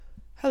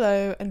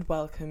Hello and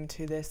welcome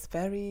to this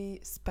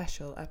very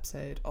special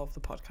episode of the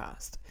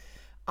podcast.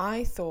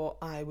 I thought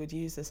I would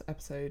use this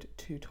episode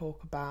to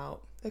talk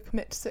about the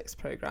Commit to 6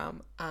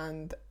 program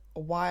and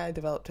why I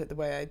developed it the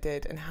way I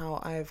did and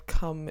how I've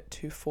come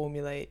to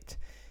formulate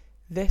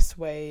this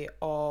way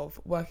of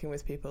working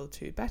with people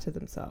to better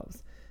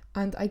themselves.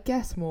 And I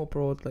guess more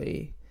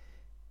broadly,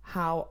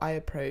 how I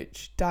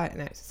approach diet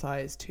and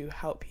exercise to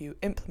help you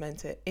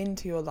implement it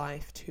into your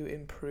life to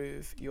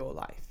improve your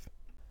life.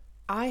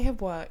 I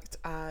have worked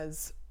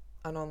as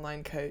an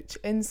online coach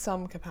in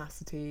some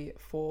capacity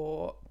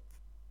for,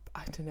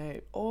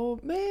 or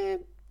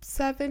maybe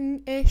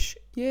 7-ish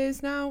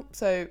years now,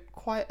 so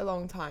quite a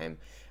long time.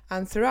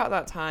 And throughout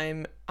that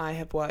time, I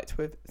have worked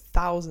with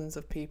thousands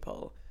of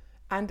people.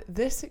 And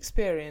this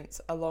experience,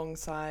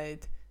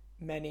 alongside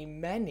many,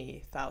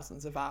 many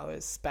thousands of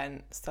hours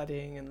spent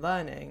studying and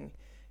learning,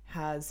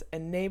 has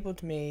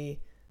enabled me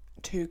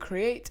to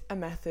create a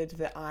method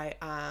that I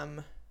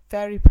am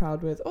very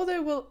proud with,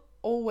 although will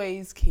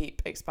always keep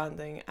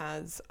expanding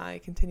as I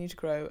continue to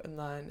grow and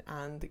learn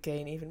and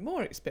gain even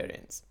more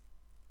experience.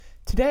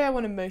 Today I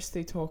want to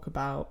mostly talk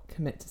about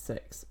Commit to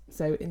 6.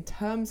 So in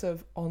terms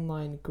of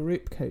online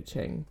group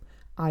coaching,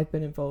 I've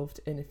been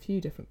involved in a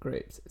few different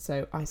groups.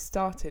 So I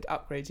started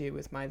Upgrade You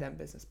with my then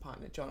business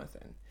partner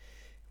Jonathan,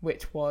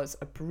 which was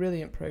a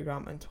brilliant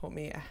program and taught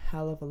me a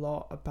hell of a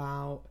lot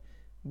about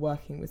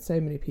working with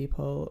so many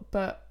people,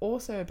 but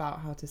also about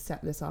how to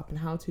set this up and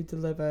how to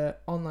deliver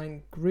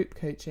online group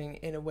coaching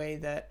in a way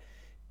that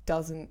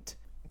doesn't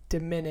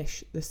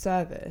diminish the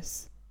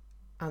service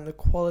and the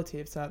quality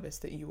of service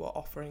that you are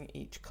offering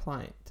each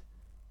client.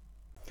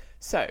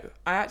 So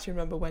I actually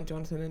remember when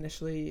Jonathan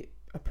initially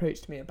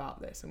approached me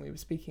about this and we were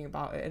speaking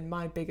about it, and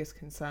my biggest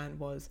concern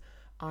was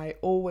I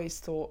always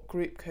thought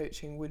group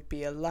coaching would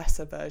be a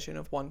lesser version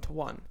of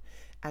one-to-one.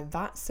 And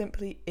that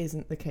simply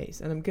isn't the case.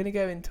 And I'm going to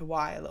go into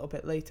why a little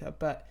bit later,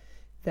 but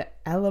the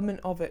element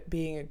of it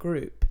being a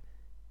group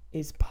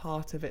is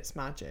part of its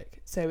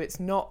magic. So it's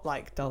not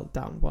like dulled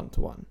down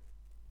one-to-one.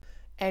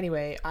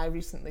 Anyway, I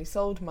recently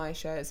sold my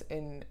shares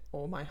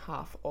or my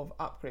half of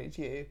Upgrade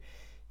You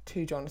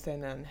to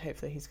Jonathan, and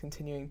hopefully he's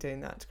continuing doing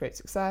that to great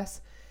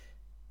success.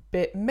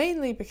 But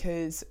mainly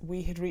because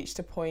we had reached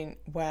a point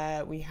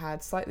where we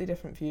had slightly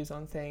different views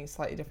on things,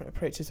 slightly different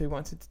approaches we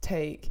wanted to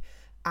take,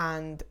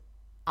 and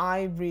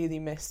I really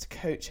missed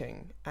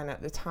coaching, and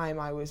at the time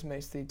I was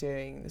mostly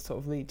doing the sort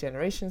of lead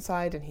generation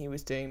side and he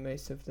was doing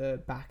most of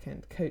the back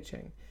end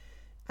coaching,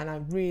 and I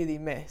really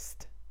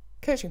missed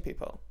coaching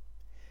people.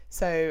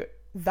 So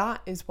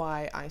that is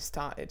why I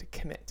started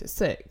Commit to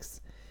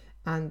 6,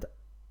 and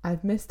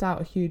I've missed out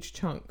a huge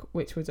chunk,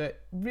 which was a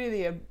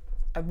really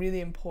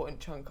important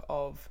chunk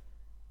of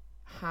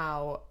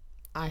how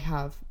I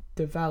have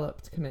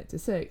developed Commit to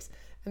 6,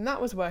 and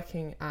that was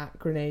working at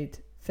Grenade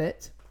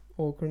Fit,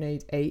 or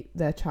Grenade 8,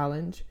 their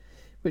challenge,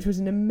 which was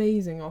an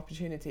amazing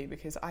opportunity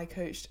because I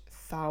coached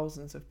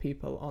thousands of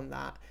people on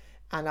that,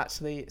 and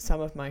actually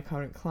some of my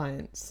current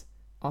clients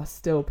are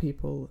still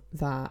people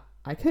that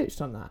I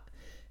coached on that.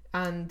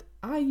 And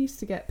I used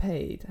to get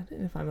paid, I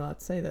don't know if I'm allowed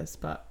to say this,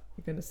 but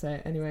I'm going to say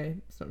it anyway,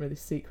 it's not really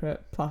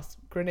secret, plus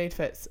Grenade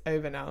Fit's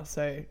over now,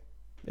 so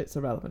it's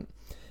irrelevant.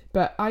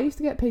 But I used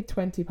to get paid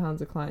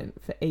 £20 a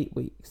client for 8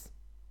 weeks.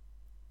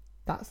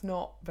 That's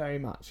not very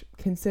much,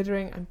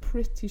 considering I'm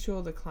pretty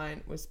sure the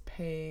client was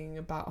paying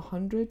about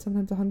 100,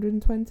 sometimes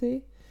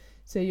 120.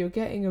 So you're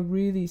getting a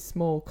really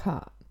small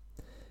cut.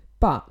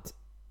 But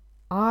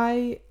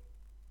I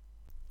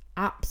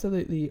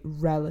absolutely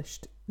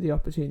relished the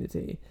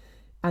opportunity.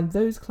 And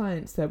those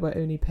clients that were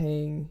only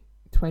paying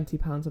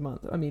 £20 a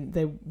month, I mean,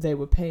 they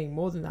were paying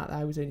more than that.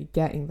 I was only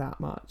getting that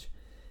much.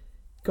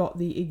 Got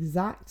the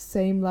exact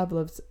same level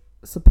of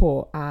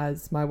support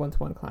as my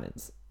one-to-one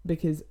clients,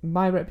 because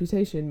my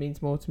reputation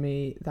means more to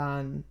me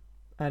than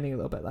earning a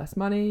little bit less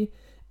money,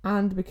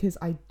 and because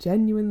I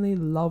genuinely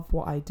love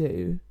what I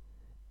do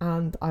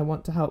and I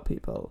want to help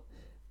people.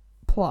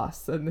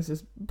 Plus, and this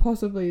is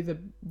possibly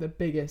the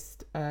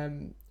biggest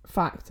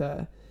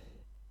factor,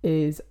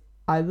 is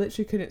I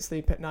literally couldn't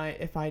sleep at night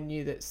if I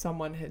knew that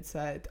someone had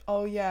said,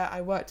 oh yeah,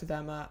 I worked with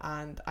Emma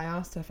and I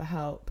asked her for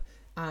help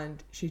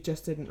and she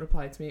just didn't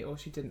reply to me or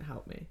she didn't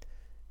help me.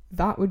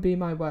 That would be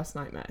my worst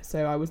nightmare.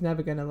 So I was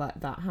never going to let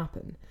that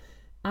happen.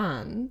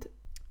 And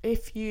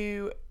if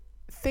you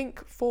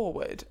think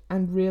forward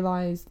and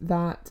realise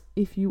that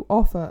if you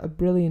offer a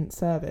brilliant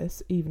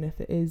service, even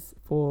if it is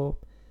for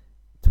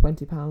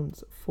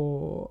 £20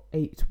 for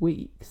 8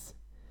 weeks,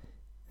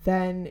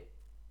 then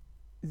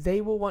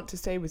they will want to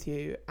stay with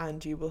you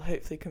and you will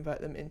hopefully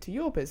convert them into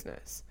your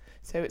business.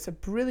 So it's a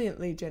brilliant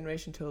lead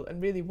generation tool.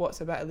 And really,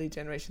 what's a better lead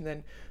generation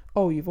than,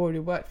 oh, you've already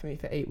worked for me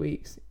for 8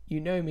 weeks. You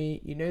know me,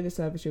 you know the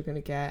service you're going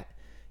to get,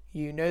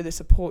 you know the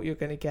support you're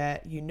going to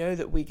get, you know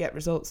that we get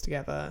results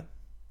together.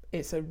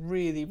 It's a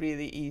really,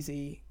 really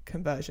easy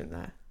conversion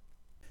there.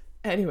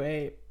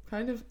 Anyway,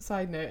 kind of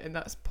side note, and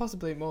that's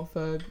possibly more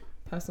for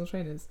personal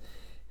trainers.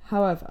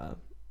 However,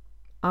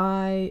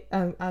 I,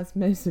 as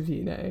most of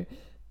you know,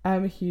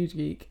 I'm a huge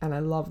geek and I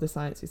love the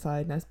sciencey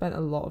side, and I spent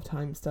a lot of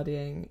time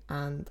studying,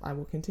 and I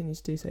will continue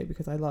to do so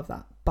because I love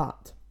that.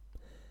 But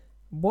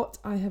what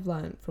I have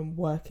learned from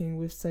working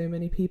with so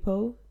many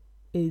people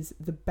is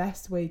the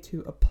best way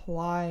to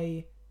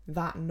apply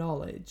that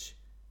knowledge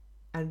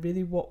and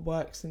really what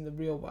works in the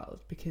real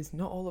world, because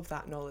not all of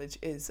that knowledge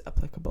is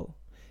applicable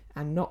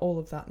and not all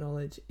of that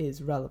knowledge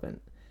is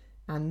relevant.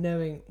 And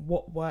knowing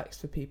what works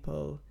for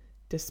people,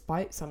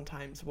 despite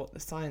sometimes what the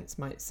science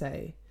might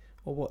say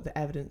or what the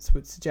evidence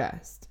would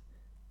suggest,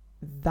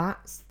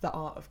 that's the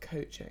art of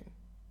coaching,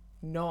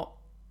 not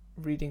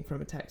reading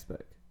from a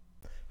textbook.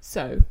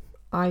 So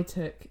I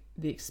took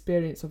the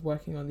experience of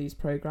working on these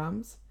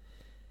programs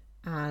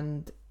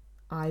and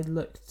I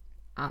looked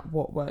at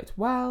what worked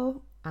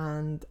well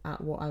and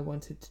at what I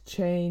wanted to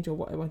change or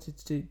what I wanted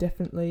to do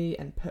differently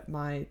and put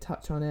my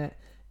touch on it.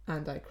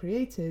 And I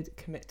created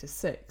Commit to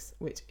 6,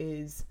 which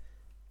is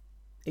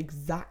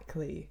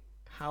exactly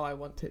how I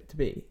want it to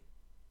be.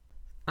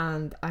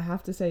 And I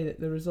have to say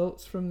that the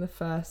results from the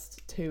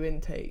first 2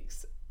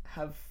 intakes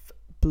have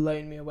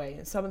blown me away.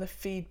 And some of the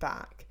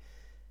feedback,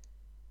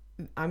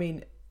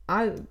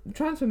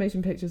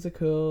 transformation pictures are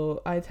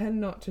cool. I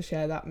tend not to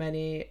share that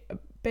many.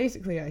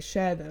 Basically, I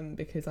share them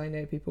because I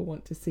know people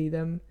want to see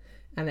them.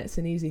 And it's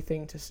an easy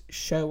thing to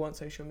show on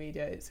social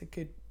media. It's a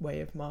good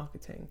way of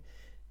marketing.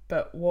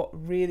 But what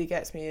really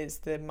gets me is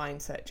the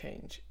mindset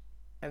change.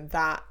 And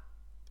that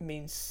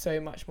means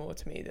so much more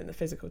to me than the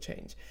physical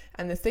change.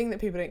 And the thing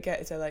that people don't get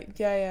is they're like,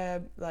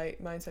 like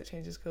mindset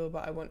change is cool,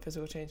 but I want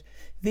physical change.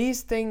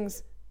 These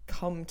things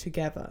come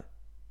together.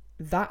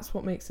 That's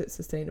what makes it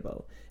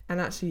sustainable. And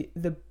actually,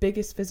 the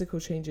biggest physical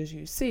changes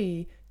you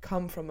see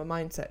come from a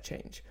mindset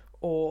change,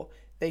 or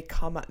they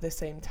come at the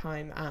same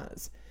time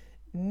as.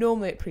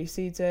 Normally it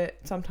precedes it,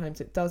 sometimes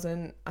it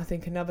doesn't. I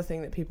think another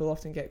thing that people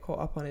often get caught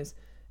up on is,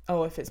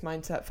 if it's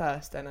mindset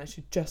first, then I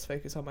should just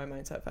focus on my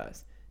mindset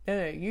first.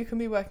 No, you can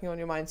be working on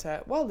your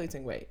mindset while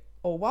losing weight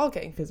or while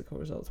getting physical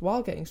results,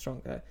 while getting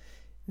stronger.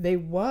 They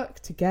work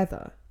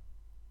together.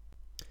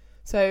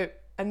 So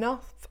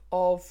enough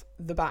of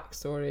the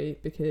backstory,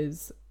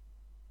 because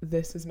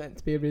this is meant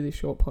to be a really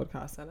short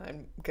podcast and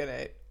I'm going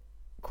to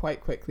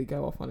quite quickly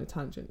go off on a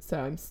tangent.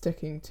 So I'm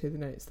sticking to the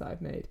notes that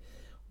I've made.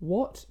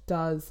 What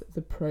does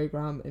the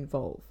program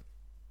involve?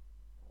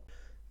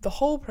 The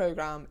whole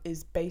program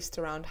is based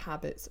around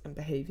habits and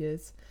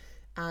behaviours,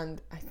 and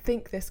I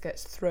think this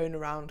gets thrown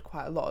around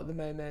quite a lot at the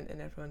moment,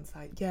 and everyone's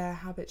like,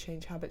 habit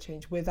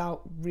change,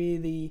 without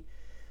really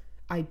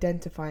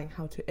identifying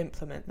how to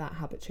implement that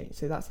habit change.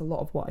 So that's a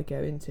lot of what I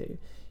go into.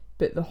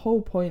 But the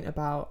whole point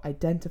about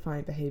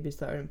identifying behaviours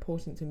that are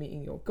important to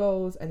meeting your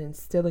goals and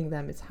instilling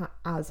them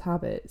as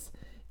habits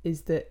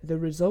is that the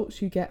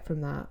results you get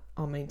from that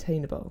are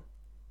maintainable.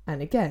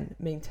 And again,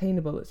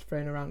 maintainable is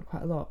thrown around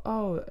quite a lot.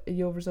 Oh,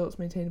 your results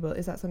maintainable.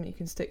 Is that something you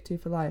can stick to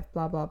for life?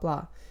 Blah, blah,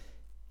 blah.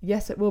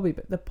 Yes, it will be.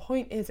 But the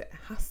point is it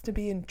has to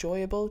be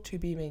enjoyable to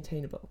be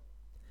maintainable.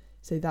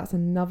 So that's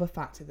another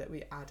factor that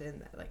we add in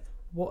there. Like,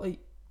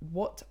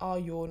 what are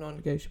your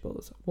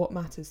non-negotiables? What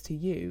matters to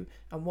you?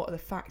 And what are the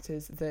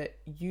factors that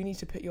you need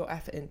to put your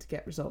effort in to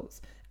get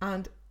results?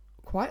 And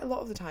quite a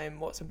lot of the time,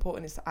 what's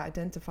important is to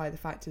identify the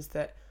factors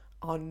that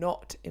are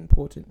not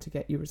important to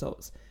get you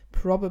results.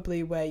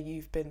 Probably where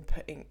you've been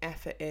putting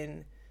effort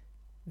in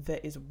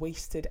that is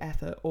wasted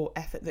effort, or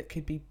effort that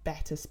could be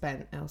better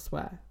spent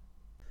elsewhere.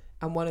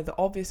 And one of the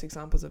obvious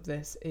examples of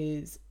this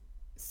is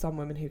some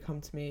women who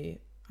come to me.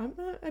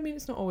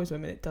 It's not always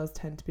women, it does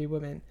tend to be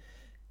women,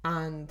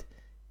 and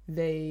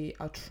they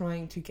are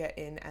trying to get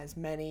in as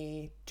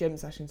many gym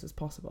sessions as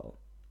possible.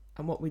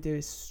 And what we do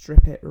is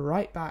strip it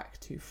right back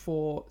to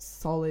 4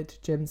 solid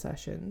gym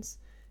sessions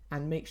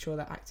and make sure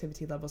that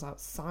activity levels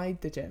outside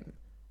the gym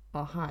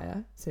are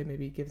higher. So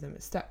maybe give them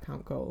a step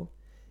count goal,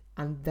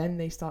 and then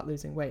they start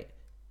losing weight.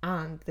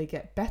 And they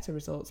get better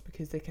results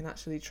because they can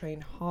actually train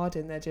hard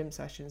in their gym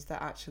sessions.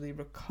 They're actually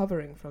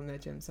recovering from their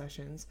gym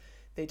sessions.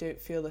 They don't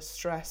feel the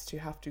stress to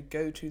have to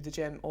go to the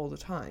gym all the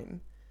time.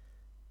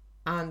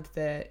 And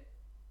they're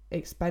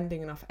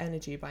expending enough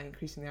energy by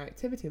increasing their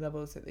activity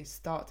levels that they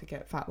start to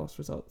get fat loss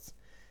results.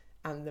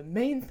 And the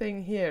main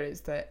thing here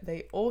is that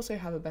they also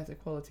have a better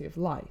quality of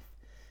life,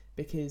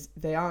 because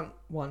they aren't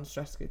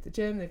stressed to go to the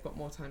gym. They've got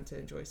more time to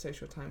enjoy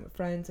social time with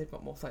friends. They've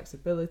got more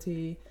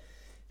flexibility.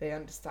 They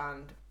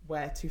understand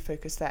where to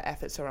focus their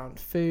efforts around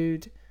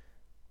food,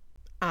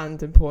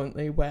 and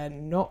importantly, where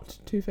not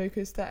to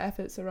focus their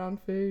efforts around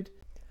food.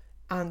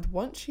 And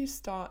once you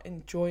start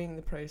enjoying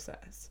the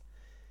process,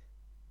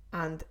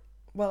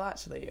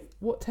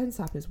 what tends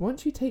to happen is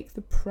once you take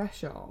the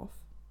pressure off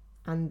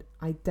and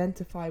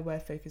identify where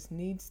focus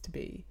needs to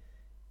be,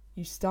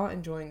 you start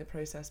enjoying the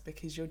process,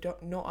 because you're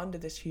not under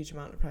this huge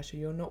amount of pressure.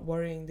 You're not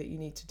worrying that you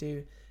need to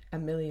do a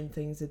million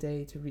things a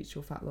day to reach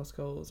your fat loss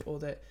goals, or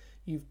that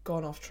you've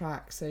gone off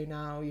track, so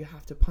now you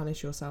have to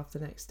punish yourself the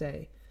next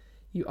day.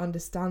 You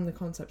understand the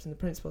concepts and the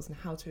principles and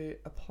how to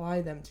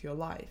apply them to your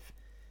life.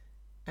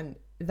 And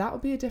that will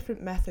be a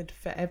different method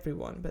for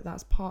everyone, but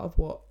that's part of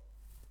what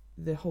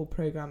the whole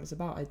program is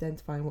about,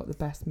 identifying what the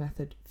best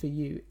method for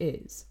you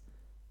is.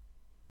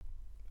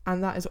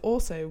 And that is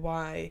also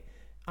why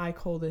I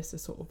call this a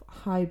sort of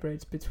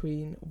hybrid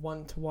between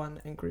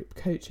one-to-one and group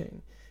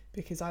coaching,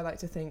 because I like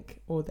to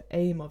think, or the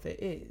aim of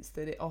it is,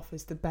 that it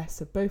offers the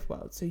best of both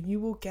worlds. So you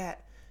will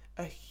get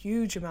a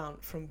huge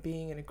amount from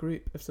being in a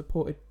group of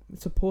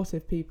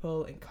supportive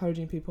people,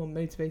 encouraging people,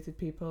 motivated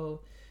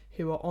people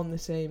who are on the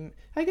same,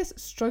 I guess,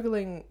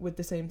 struggling with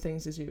the same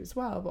things as you as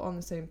well, but on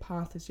the same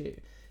path as you.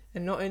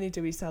 And not only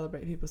do we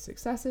celebrate people's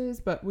successes,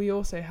 but we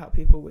also help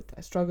people with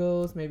their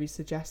struggles, maybe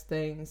suggest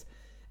things.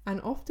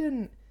 And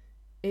often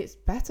it's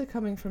better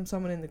coming from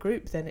someone in the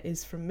group than it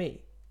is from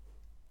me.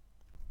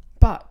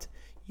 But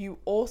you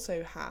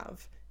also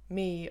have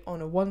me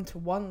on a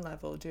one-to-one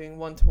level doing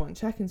one-to-one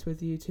check-ins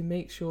with you to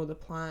make sure the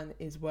plan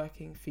is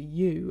working for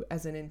you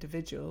as an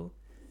individual,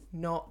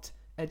 not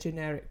a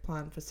generic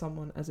plan for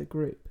someone as a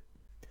group.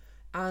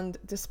 And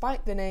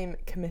despite the name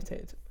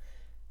Committed,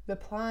 the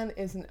plan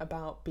isn't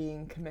about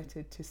being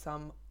committed to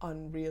some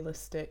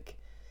unrealistic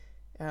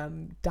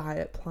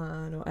diet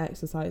plan or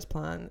exercise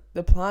plan.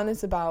 The plan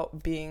is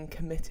about being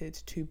committed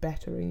to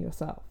bettering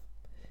yourself.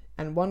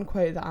 And one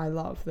quote that I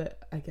love that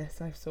I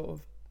guess I sort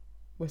of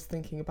was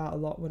thinking about a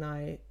lot when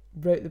I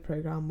wrote the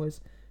program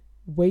was,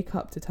 wake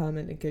up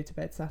determined and go to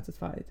bed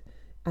satisfied.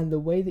 And the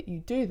way that you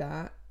do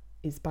that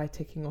is by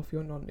ticking off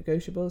your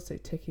non-negotiables, so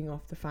ticking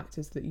off the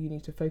factors that you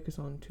need to focus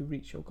on to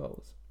reach your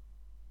goals.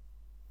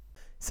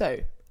 So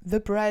the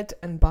bread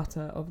and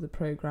butter of the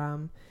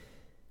program,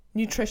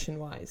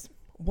 nutrition-wise,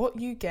 what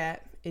you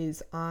get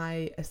is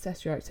I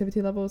assess your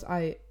activity levels.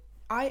 I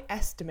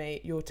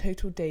estimate your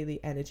total daily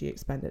energy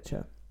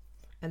expenditure.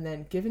 And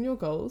then given your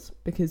goals,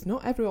 because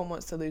not everyone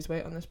wants to lose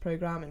weight on this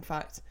program. In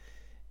fact,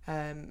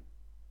 on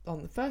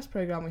the first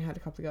program, we had a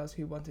couple of girls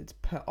who wanted to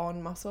put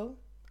on muscle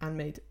and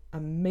got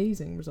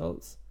amazing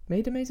results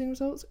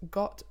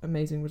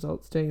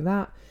doing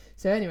that.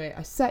 So anyway,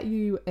 I set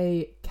you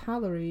a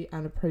calorie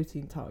and a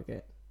protein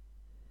target.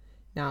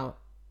 Now,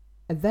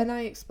 and then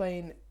I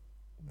explain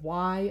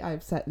why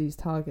I've set these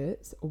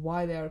targets,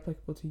 why they are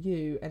applicable to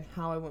you, and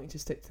how I want you to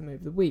stick to them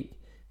over the week.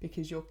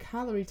 Because your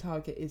calorie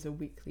target is a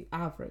weekly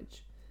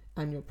average,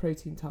 and your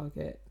protein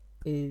target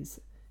is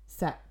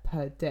set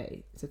per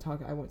day. It's a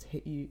target I want to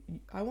hit you.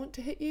 I want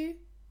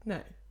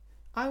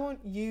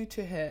you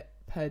to hit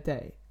per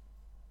day.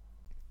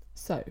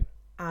 So,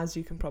 as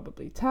you can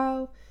probably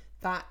tell,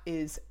 that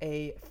is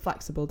a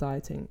flexible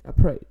dieting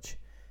approach.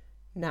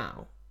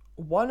 Now,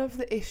 one of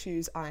the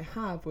issues I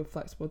have with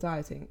flexible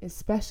dieting,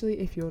 especially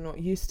if you're not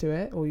used to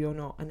it, or you're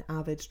not an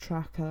avid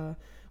tracker,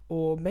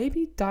 or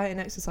maybe diet and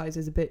exercise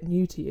is a bit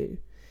new to you.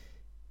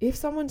 If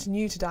someone's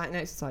new to diet and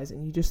exercise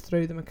and you just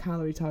throw them a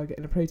calorie target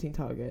and a protein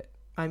target,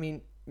 I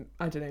mean,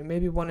 I don't know,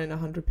 maybe 1 in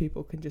 100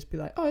 people can just be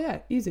like, oh yeah,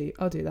 easy,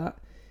 I'll do that.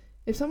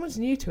 If someone's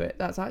new to it,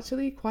 that's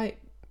actually quite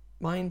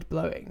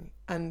mind-blowing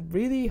and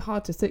really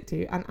hard to stick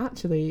to, and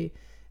actually,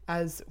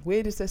 as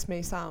weird as this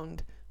may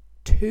sound,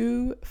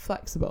 too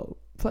flexible.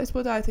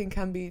 Flexible dieting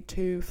can be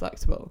too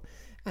flexible,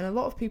 and a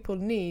lot of people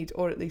need,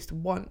 or at least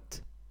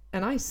want,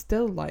 and I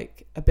still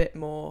like, a bit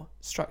more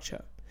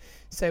structure.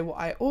 So what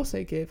I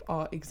also give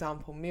are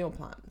example meal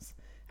plans,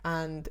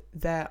 and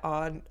there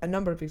are a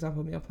number of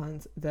example meal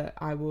plans that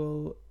I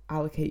will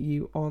allocate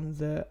you on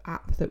the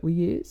app that we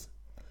use,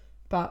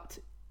 but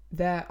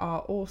there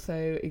are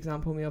also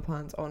example meal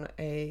plans on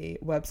a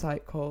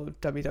website called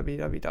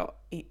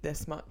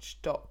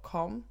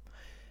www.eatthismuch.com,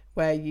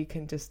 where you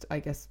can just, I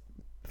guess,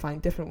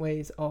 find different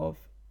ways of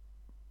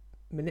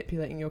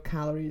manipulating your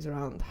calories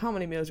around how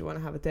many meals you want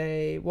to have a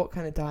day, what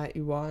kind of diet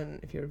you want,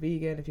 if you're a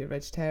vegan, if you're a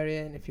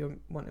vegetarian, if you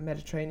want a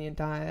Mediterranean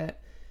diet,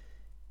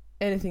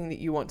 anything that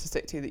you want to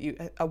stick to,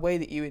 a way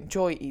that you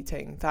enjoy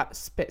eating, that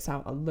spits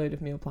out a load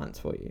of meal plans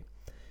for you.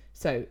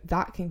 So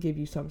that can give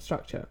you some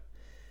structure.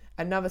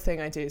 Another thing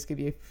I do is give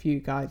you a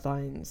few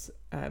guidelines.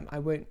 I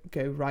won't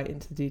go right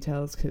into the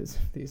details because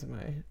these are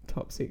my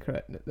top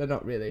secret. They're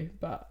not really,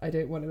 but I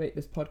don't want to make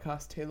this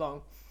podcast too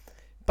long.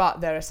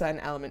 But there are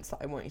certain elements that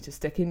I want you to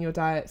stick in your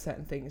diet,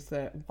 certain things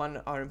that,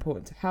 one, are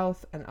important to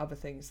health, and other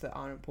things that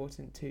are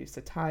important to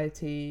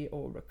satiety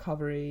or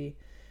recovery,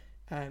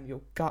 your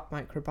gut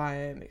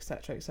microbiome,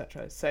 etc.,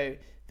 etc. So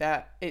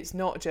that it's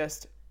not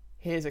just,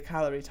 here's a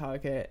calorie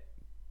target,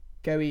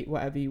 go eat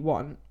whatever you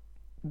want.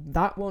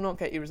 That will not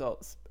get you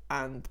results.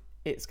 And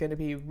it's going to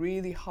be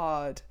really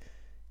hard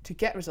to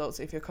get results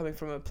if you're coming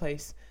from a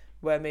place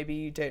where maybe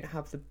you don't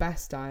have the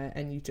best diet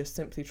and you just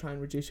simply try and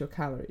reduce your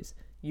calories.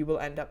 You will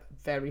end up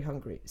very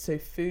hungry. So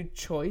food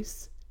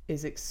choice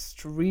is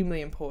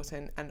extremely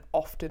important and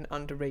often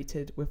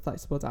underrated with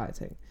flexible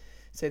dieting.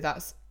 So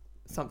that's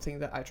something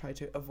that I try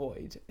to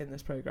avoid in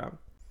this program.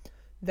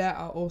 There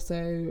are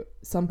also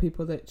some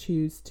people that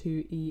choose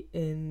to eat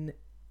in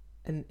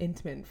an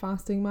intermittent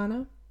fasting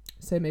manner.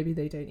 So maybe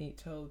they don't eat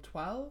till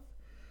 12.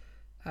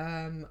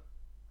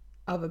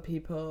 Other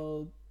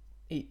people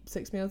eat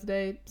 6 meals a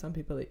day. Some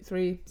people eat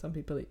 3. Some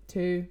people eat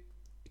 2.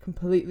 It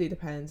completely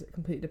depends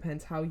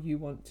how you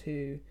want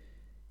to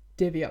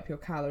divvy up your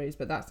calories,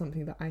 but that's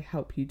something that I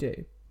help you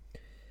do.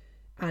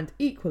 And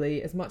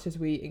equally, as much as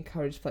we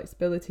encourage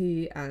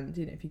flexibility and,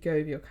 if you go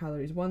over your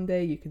calories one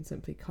day, you can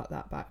simply cut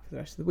that back for the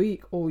rest of the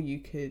week, or you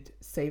could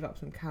save up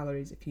some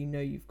calories if you know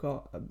you've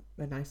got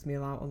a nice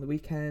meal out on the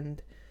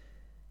weekend.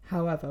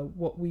 However,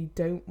 what we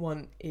don't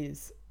want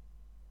is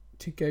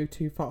to go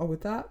too far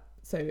with that.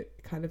 So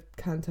it kind of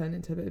can turn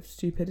into a bit of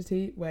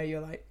stupidity where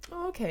you're like,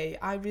 oh, okay,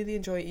 I really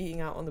enjoy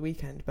eating out on the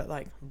weekend, but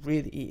like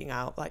really eating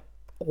out like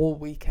all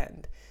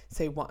weekend.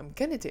 So what I'm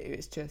going to do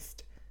is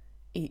just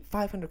eat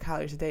 500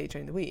 calories a day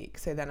during the week,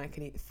 so then I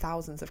can eat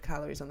thousands of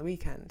calories on the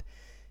weekend.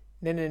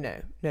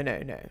 No.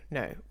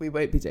 We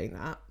won't be doing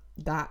that.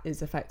 That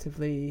is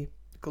effectively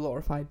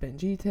glorified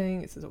binge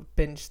eating. It's a sort of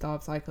binge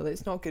starve cycle.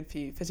 It's not good for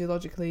you.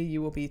 Physiologically,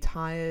 you will be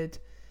tired,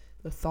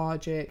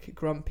 lethargic,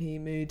 grumpy,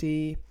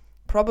 moody,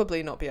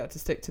 probably not be able to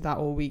stick to that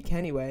all week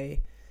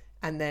anyway,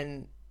 and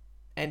then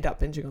end up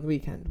binging on the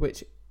weekend,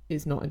 which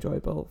is not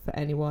enjoyable for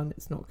anyone.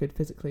 It's not good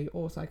physically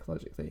or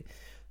psychologically.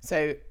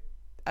 So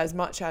as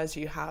much as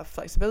you have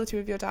flexibility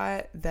with your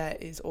diet, there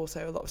is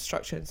also a lot of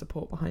structure and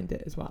support behind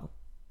it as well.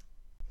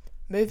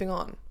 Moving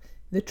on,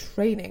 the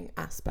training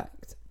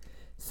aspect.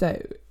 So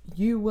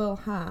you will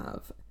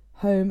have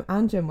home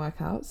and gym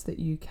workouts that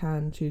you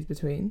can choose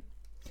between.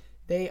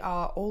 They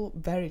are all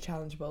very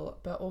challengeable,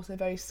 but also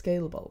very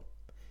scalable.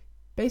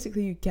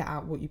 Basically, you get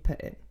out what you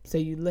put in. So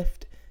you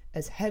lift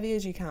as heavy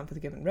as you can for the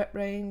given rep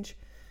range,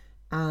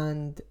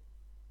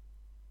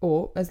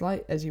 or as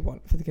light as you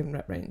want for the given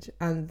rep range.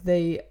 And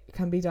they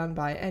can be done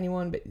by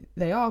anyone, but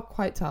they are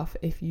quite tough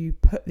if you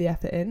put the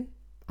effort in.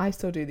 I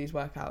still do these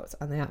workouts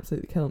and they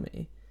absolutely kill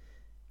me.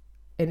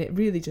 And it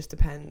really just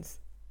depends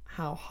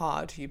how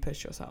hard you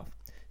push yourself.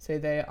 So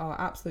they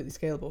are absolutely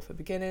scalable for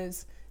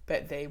beginners,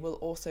 but they will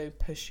also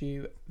push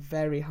you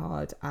very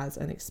hard as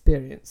an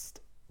experienced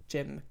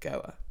gym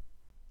goer,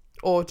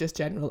 or just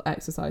general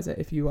exerciser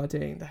if you are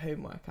doing the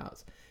home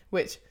workouts,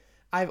 which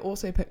I've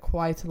also put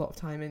quite a lot of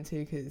time into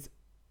because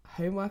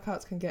home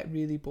workouts can get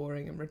really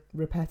boring and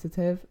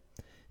repetitive.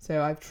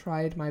 So I've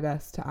tried my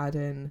best to add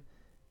in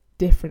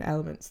different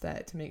elements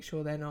there to make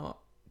sure they're not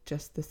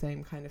just the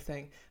same kind of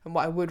thing. And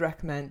what I would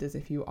recommend is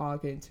if you are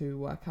going to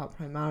work out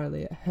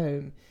primarily at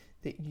home,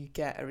 that you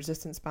get a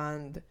resistance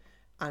band,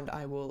 and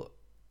I will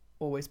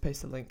always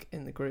post a link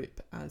in the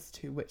group as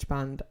to which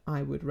band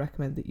I would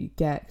recommend that you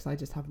get, because I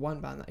just have one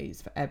band that I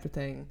use for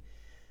everything.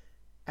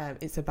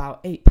 It's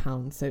about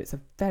 £8, so it's a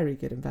very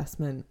good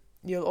investment.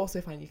 You'll also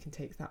find you can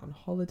take that on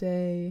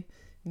holiday.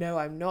 No,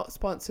 I'm not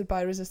sponsored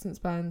by resistance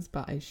bands,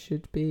 but I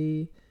should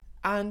be.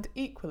 And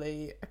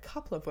equally, a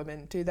couple of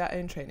women do their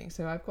own training.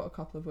 So I've got a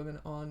couple of women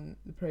on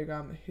the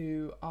program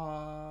who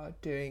are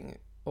doing,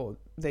 or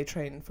they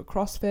train for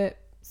CrossFit.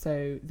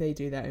 So they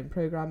do their own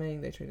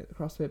programming, they train at the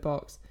CrossFit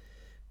box,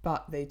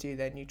 but they do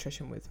their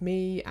nutrition with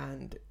me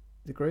and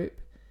the group,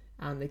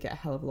 and they get a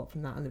hell of a lot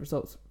from that. And the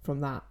results from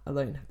that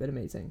alone have been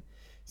amazing.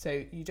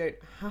 So you don't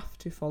have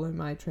to follow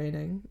my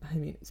training. I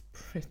mean, it's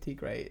pretty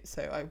great.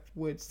 So I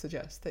would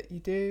suggest that you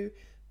do.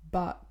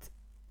 But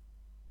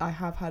I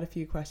have had a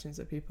few questions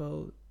of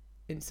people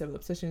in similar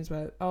positions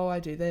where, oh, I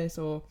do this,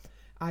 or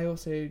I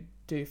also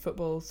do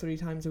football 3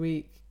 times a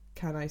week.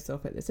 Can I still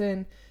fit this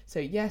in? So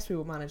yes, we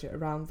will manage it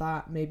around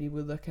that. Maybe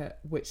we'll look at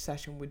which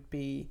session would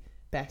be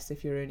best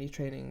if you're only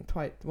training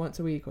once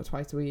a week or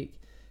twice a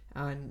week.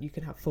 And you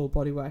can have full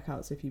body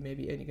workouts if you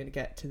maybe only going to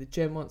get to the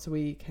gym once a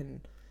week,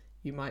 and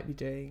you might be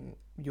doing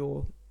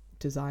your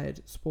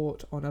desired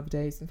sport on other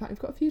days. In fact, we've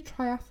got a few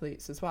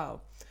triathletes as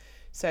well.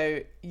 So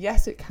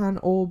yes, it can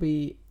all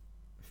be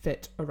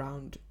fit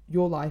around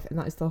your life, and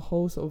that is the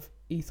whole sort of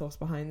ethos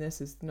behind this.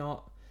 Is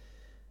not,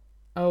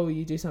 oh,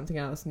 you do something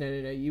else. No,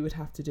 you would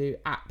have to do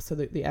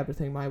absolutely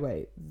everything my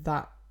way.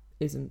 That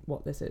isn't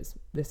what this is.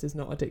 This is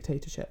not a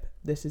dictatorship.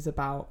 This is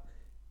about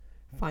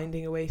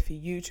finding a way for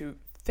you to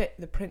fit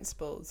the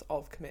principles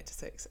of Commit to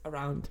 6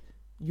 around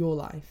your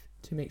life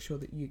to make sure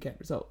that you get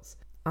results.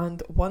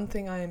 And one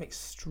thing I am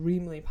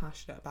extremely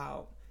passionate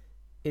about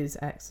is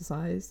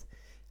exercise,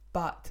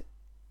 but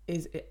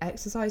is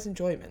exercise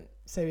enjoyment.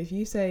 So if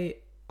you say,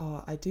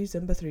 oh, I do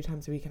Zumba 3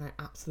 times a week and I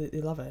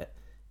absolutely love it,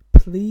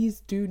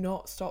 please do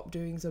not stop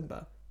doing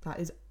Zumba. That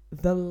is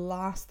the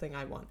last thing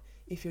I want.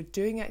 If you're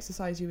doing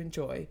exercise you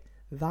enjoy,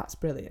 that's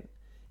brilliant.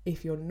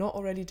 If you're not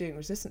already doing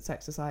resistance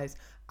exercise,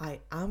 I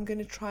am going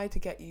to try to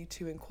get you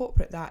to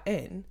incorporate that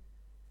in,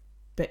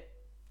 but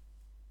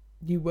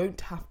you won't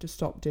have to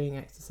stop doing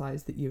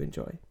exercise that you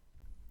enjoy.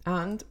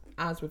 And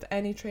as with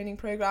any training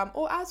program,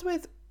 or as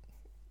with,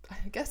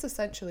 I guess,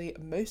 essentially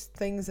most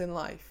things in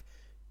life,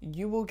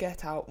 you will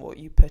get out what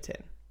you put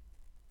in.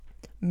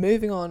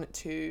 Moving on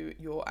to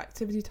your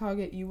activity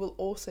target, you will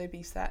also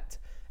be set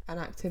an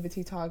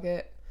activity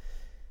target.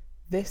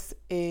 This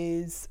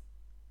is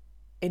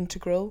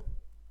integral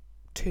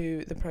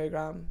to the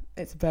program.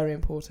 It's very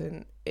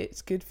important.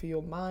 It's good for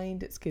your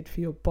mind, it's good for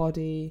your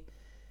body,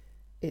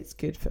 it's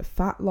good for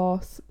fat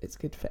loss, it's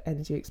good for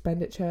energy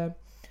expenditure,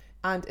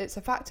 and it's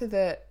a factor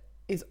that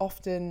is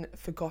often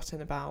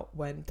forgotten about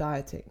when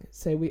dieting.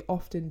 So we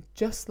often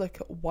just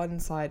look at one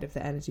side of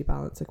the energy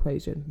balance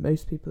equation.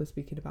 Most people are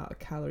speaking about a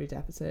calorie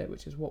deficit,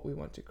 which is what we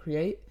want to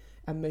create.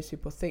 And most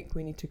people think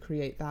we need to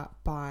create that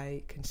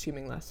by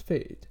consuming less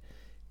food.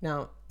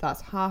 Now,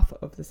 that's half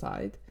of the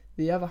side.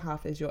 The other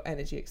half is your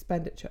energy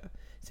expenditure.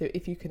 So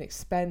if you can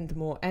expend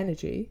more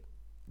energy,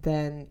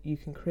 then you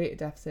can create a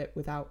deficit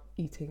without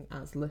eating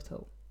as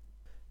little.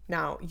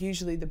 Now,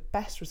 usually the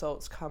best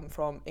results come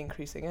from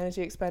increasing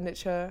energy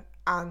expenditure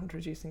and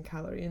reducing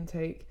calorie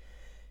intake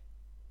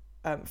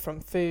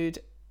from food,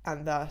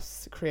 and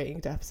thus creating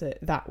a deficit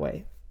that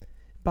way.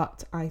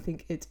 But I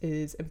think it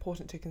is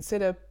important to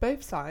consider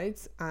both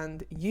sides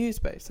and use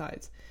both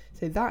sides.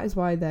 So that is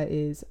why there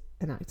is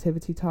an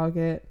activity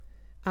target,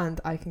 and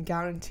I can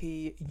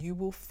guarantee you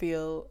will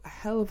feel a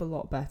hell of a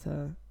lot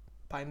better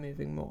by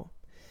moving more.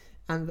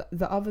 And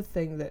the other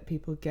thing that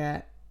people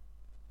get,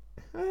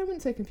 I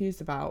wouldn't say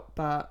confused about,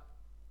 but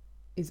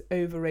is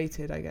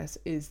overrated, I guess,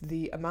 is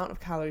the amount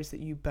of calories that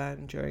you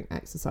burn during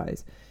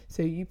exercise.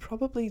 So you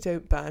probably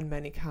don't burn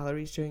many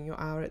calories during your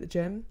hour at the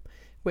gym,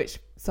 which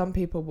some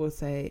people will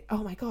say,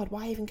 oh my God,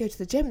 why even go to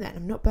the gym then?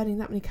 I'm not burning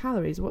that many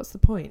calories. What's the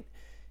point?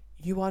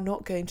 You are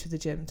not going to the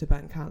gym to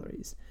burn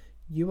calories.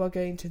 You are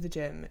going to the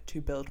gym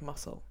to build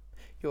muscle.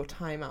 Your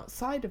time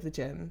outside of the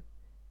gym,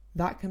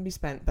 that can be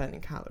spent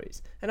burning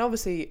calories. And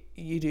obviously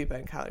you do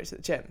burn calories at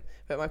the gym,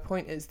 but my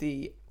point is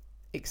the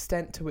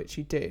extent to which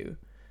you do,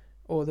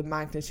 or the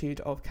magnitude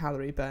of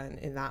calorie burn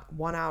in that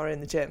 1 hour in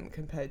the gym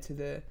compared to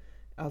the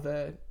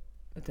other,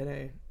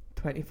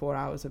 24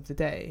 hours of the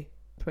day.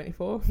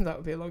 24? That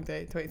would be a long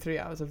day. 23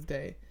 hours of the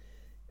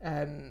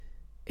day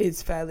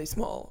is fairly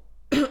small.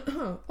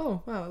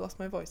 Oh, wow, I lost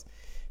my voice.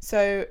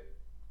 So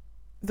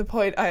the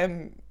point I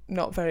am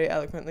not very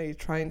eloquently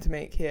trying to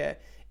make here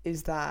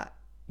is that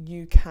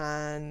you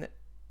can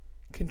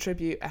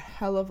contribute a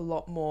hell of a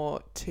lot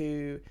more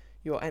to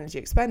your energy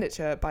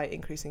expenditure by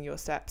increasing your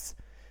steps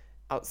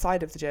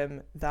outside of the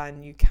gym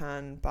than you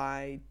can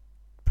by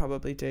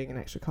probably doing an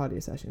extra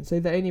cardio session. So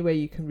the only way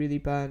you can really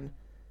burn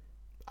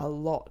a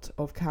lot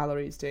of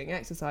calories doing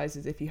exercise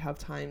is if you have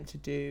time to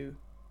do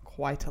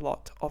quite a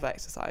lot of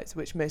exercise,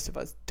 which most of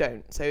us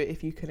don't. So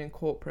if you can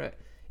incorporate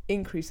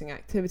increasing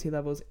activity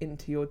levels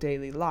into your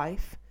daily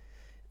life,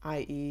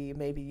 i.e.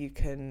 maybe you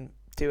can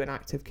do an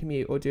active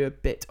commute or do a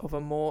bit of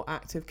a more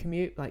active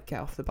commute, like get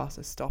off the bus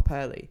or stop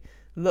early.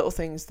 Little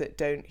things that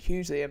don't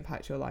hugely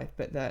impact your life,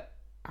 but that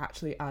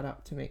actually add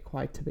up to make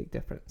quite a big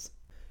difference.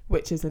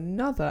 Which is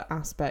another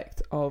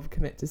aspect of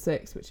Commit to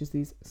 6, which is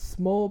these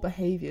small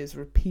behaviours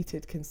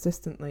repeated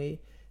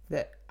consistently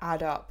that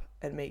add up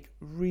and make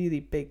really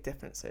big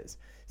differences.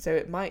 So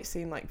it might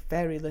seem like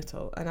very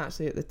little, and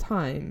actually at the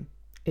time,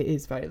 it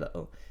is very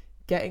little.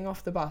 Getting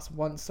off the bus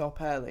one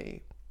stop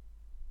early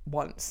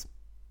once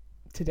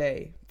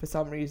today, for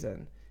some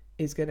reason,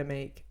 is going to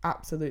make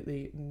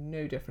absolutely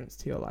no difference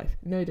to your life,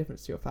 no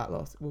difference to your fat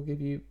loss, will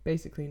give you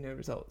basically no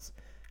results.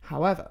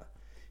 However,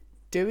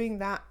 doing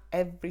that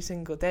every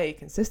single day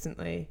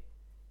consistently,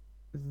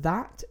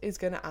 that is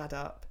going to add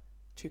up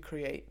to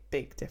create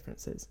big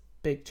differences,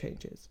 big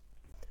changes,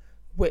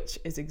 which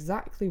is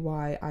exactly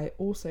why I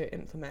also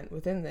implement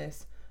within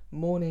this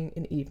morning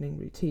and evening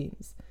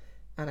routines.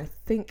 And I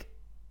think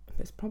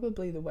it's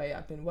probably the way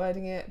I've been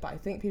wording it, but I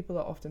think people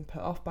are often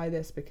put off by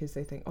this because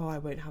they think, oh, I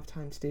won't have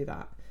time to do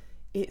that.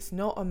 It's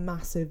not a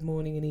massive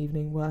morning and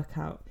evening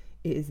workout.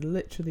 It is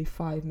literally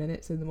 5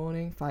 minutes in the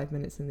morning, 5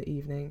 minutes in the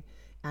evening.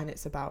 And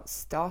it's about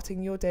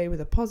starting your day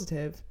with a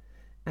positive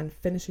and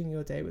finishing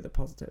your day with a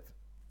positive.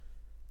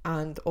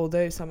 And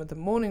although some of the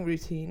morning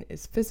routine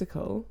is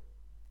physical,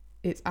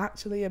 it's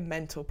actually a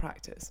mental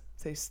practice.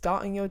 So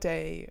starting your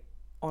day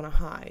on a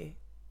high,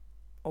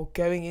 or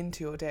going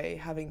into your day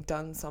having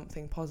done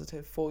something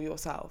positive for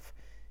yourself,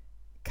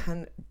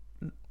 can,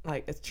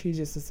 like, as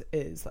cheesy as it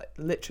is, like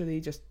literally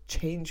just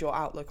change your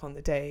outlook on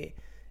the day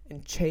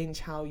and change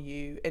how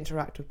you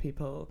interact with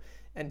people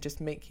and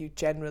just make you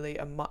generally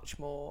a much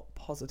more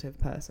positive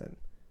person.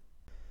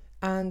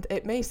 And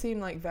it may seem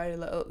like very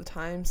little at the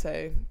time,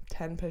 so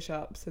 10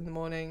 push-ups in the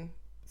morning,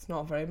 it's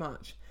not very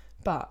much,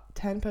 but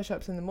 10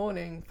 push-ups in the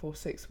morning for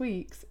 6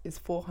 weeks is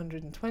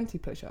 420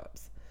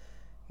 push-ups.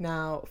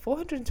 Now,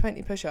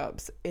 420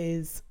 push-ups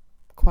is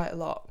quite a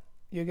lot.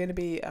 You're going to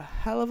be a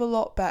hell of a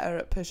lot better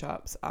at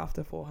push-ups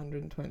after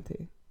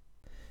 420.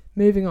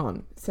 Moving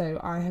on, so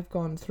I have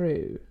gone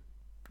through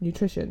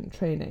nutrition,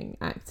 training,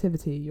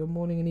 activity, your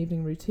morning and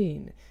evening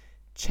routine,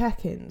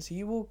 check-ins.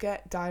 You will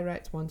get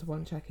direct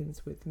one-to-one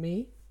check-ins with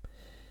me.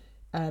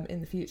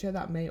 In the future,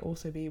 that may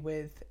also be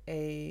with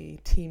a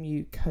Team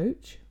U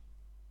coach,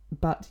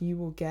 but you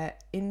will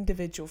get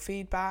individual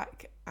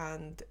feedback,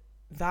 and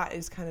that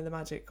is kind of the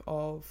magic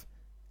of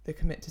the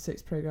Commit to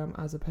 6 program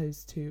as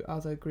opposed to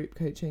other group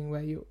coaching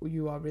where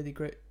you are really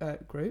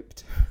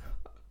grouped.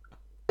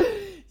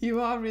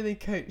 You are really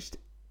coached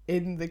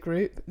in the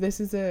group.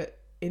 This is a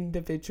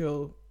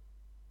individual,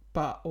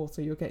 but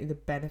also you're getting the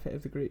benefit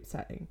of the group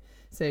setting.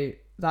 So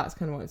that's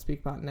kind of what I speak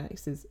about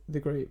next, is the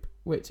group,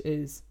 which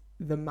is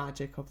the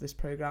magic of this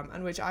program,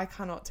 and which I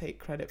cannot take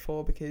credit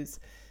for because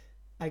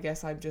I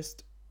guess I'm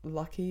just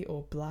lucky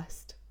or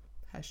blessed,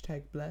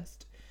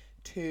 #blessed,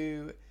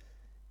 to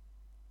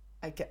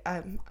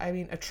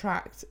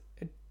attract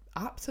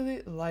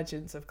absolute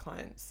legends of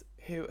clients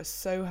who are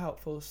so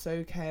helpful,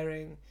 so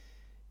caring,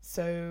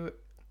 so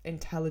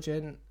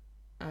intelligent,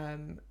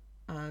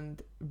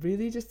 and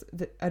really just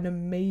an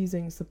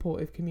amazing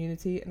supportive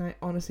community. And I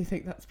honestly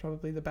think that's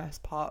probably the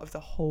best part of the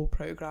whole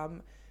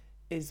program,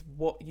 is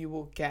what you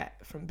will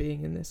get from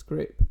being in this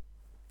group.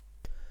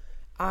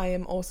 I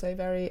am also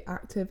very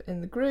active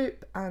in the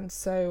group, and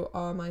so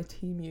are my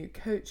Team U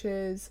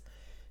coaches.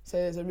 So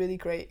there's a really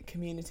great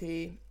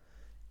community,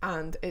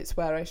 and it's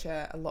where I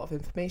share a lot of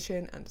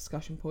information and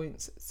discussion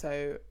points,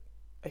 so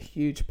a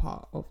huge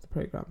part of the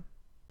program.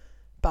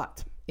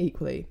 But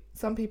equally,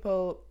 some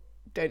people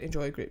don't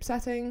enjoy a group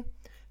setting,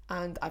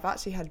 and I've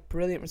actually had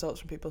brilliant results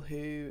from people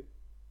who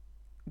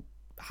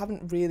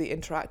haven't really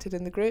interacted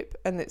in the group,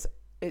 and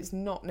it's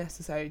not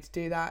necessary to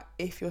do that.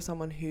 If you're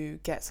someone who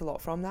gets a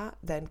lot from that,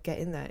 then get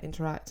in there,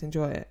 interact,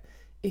 enjoy it.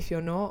 If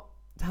you're not,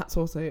 that's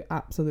also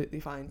absolutely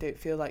fine. Don't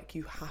feel like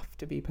you have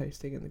to be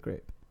posting in the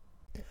group.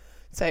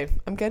 So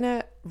I'm going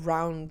to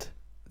round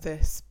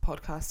this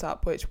podcast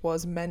up, which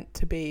was meant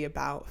to be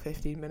about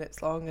 15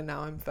 minutes long, and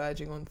now I'm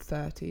verging on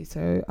 30,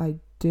 so I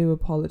do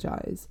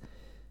apologise.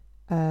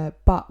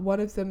 But one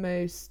of the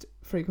most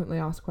frequently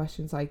asked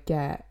questions I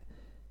get,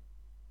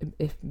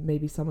 if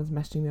maybe someone's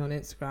messaging me on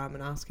Instagram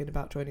and asking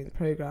about joining the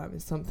program,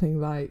 is something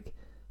like,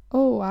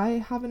 oh, I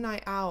have a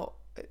night out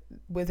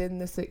within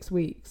the 6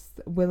 weeks.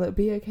 Will it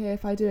be okay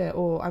if I do it?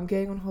 Or I'm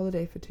going on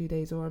holiday for 2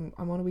 days, or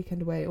I'm on a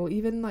weekend away, or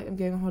even like I'm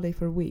going on holiday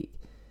for a week.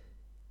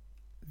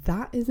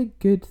 That is a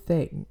good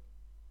thing.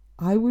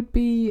 I would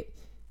be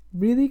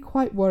really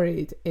quite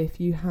worried if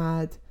you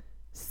had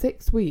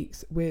 6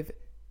 weeks with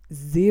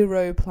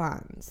 0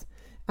 plans.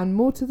 And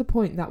more to the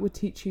point, that would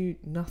teach you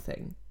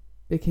nothing,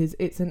 because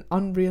it's an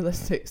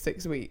unrealistic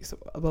 6 weeks.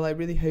 Well, I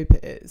really hope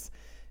it is.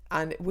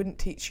 And it wouldn't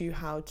teach you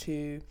how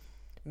to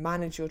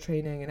manage your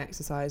training and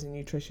exercise and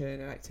nutrition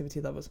and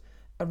activity levels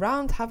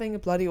around having a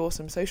bloody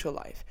awesome social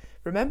life.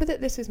 Remember that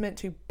this is meant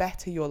to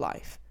better your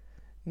life,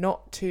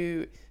 not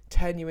to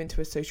turn you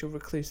into a social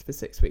recluse for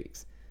 6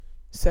 weeks.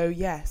 So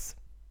yes,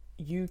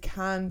 you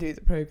can do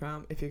the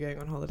program if you're going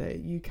on holiday.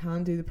 You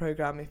can do the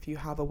program if you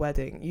have a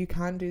wedding. You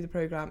can do the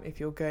program if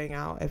you're going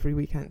out every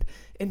weekend.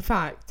 In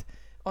fact,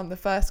 on the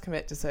first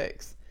Commit to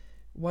 6,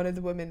 one of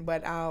the women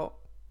went out,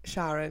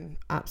 Sharon,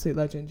 absolute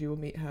legend, you will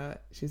meet her,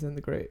 she's in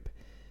the group.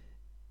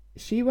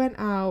 She went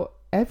out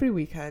every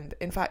weekend,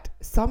 in fact,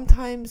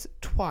 sometimes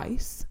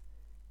twice,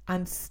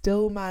 and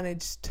still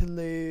managed to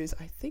lose,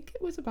 I think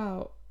it was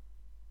about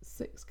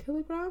 6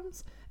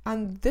 kilograms.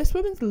 And this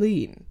woman's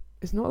lean.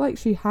 It's not like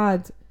she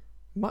had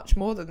much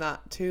more than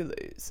that to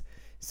lose.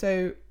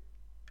 So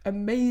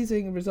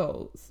amazing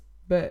results.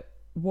 But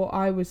what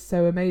I was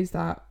so amazed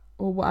at,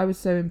 or what I was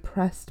so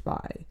impressed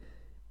by,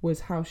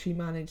 was how she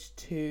managed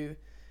to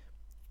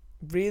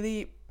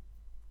really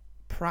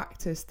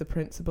practice the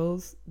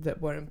principles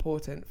that were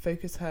important,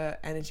 focus her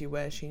energy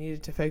where she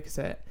needed to focus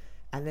it,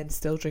 and then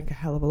still drink a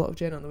hell of a lot of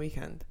gin on the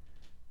weekend.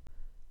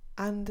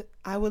 And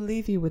I will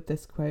leave you with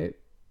this quote,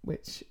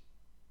 which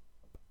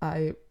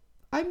I'm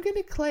going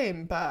to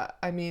claim, but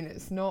I mean,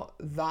 it's not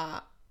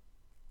that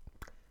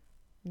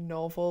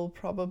novel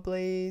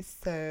probably,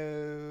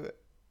 so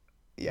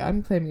yeah,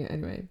 I'm claiming it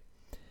anyway.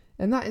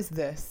 And that is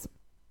this: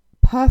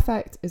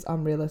 perfect is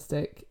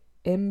unrealistic,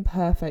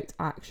 imperfect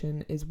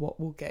action is what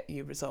will get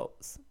you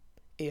results.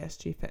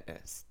 ESG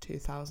Fitness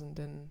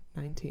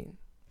 2019.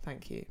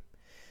 Thank you.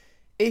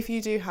 If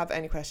you do have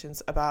any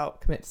questions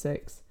about Commit to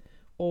 6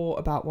 or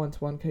about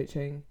one-to-one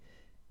coaching,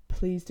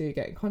 please do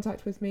get in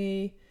contact with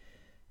me.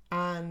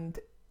 And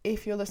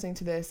if you're listening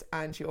to this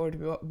and you already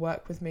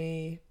work with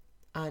me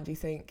and you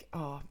think,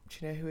 oh, do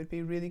you know who would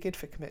be really good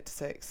for Commit to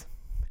 6?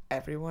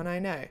 Everyone I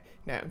know.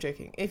 No, I'm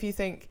joking. If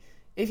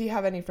you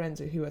have any friends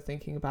who are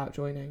thinking about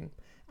joining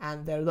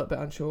and they're a little bit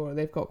unsure or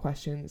they've got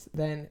questions,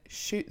 then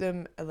shoot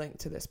them a link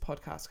to this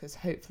podcast, because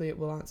hopefully it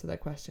will answer their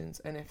questions.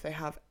 And if they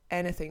have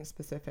anything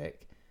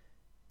specific,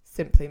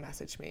 simply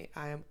message me.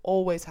 I am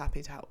always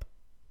happy to help.